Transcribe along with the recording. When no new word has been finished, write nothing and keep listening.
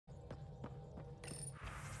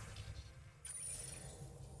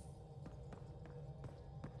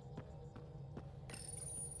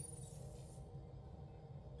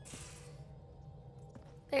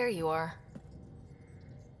There you are.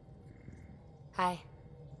 Hi.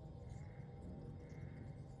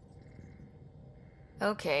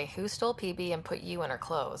 Okay, who stole Peebee and put you in her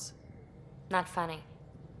clothes? Not funny.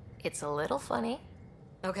 It's a little funny.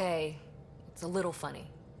 Okay, it's a little funny.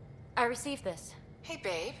 I received this. Hey,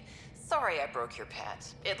 babe. Sorry I broke your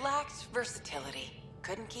pet. It lacked versatility.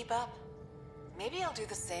 Couldn't keep up. Maybe I'll do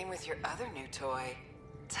the same with your other new toy.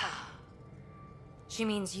 Ta. She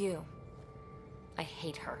means you. I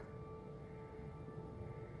hate her.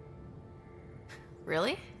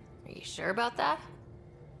 Really? Are you sure about that?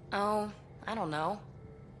 Oh, I don't know.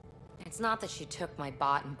 It's not that she took my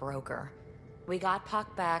bot and broke her. We got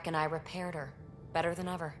Puck back and I repaired her. Better than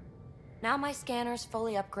ever. Now my scanner's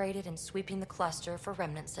fully upgraded and sweeping the cluster for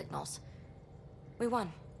remnant signals. We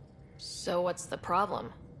won. So what's the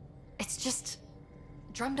problem? It's just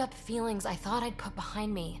drummed up feelings I thought I'd put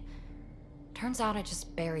behind me. Turns out I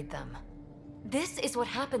just buried them. This is what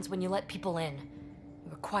happens when you let people in.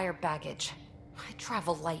 You acquire baggage. I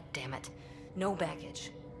travel light, damn it. No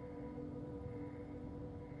baggage.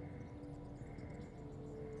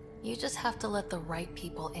 You just have to let the right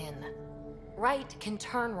people in. Right can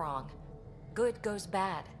turn wrong. Good goes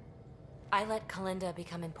bad. I let Kalinda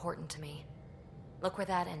become important to me. Look where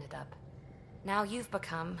that ended up. Now you've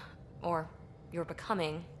become, or you're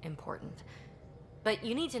becoming, important. But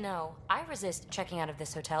you need to know, I resist checking out of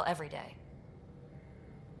this hotel every day.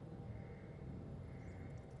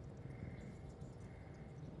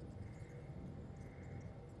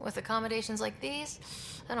 With accommodations like these,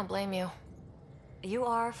 I don't blame you. You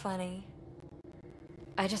are funny.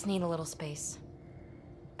 I just need a little space.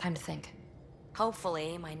 Time to think.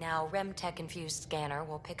 Hopefully, my now REM-tech-infused scanner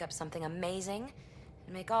will pick up something amazing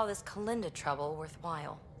and make all this Kalinda trouble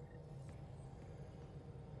worthwhile.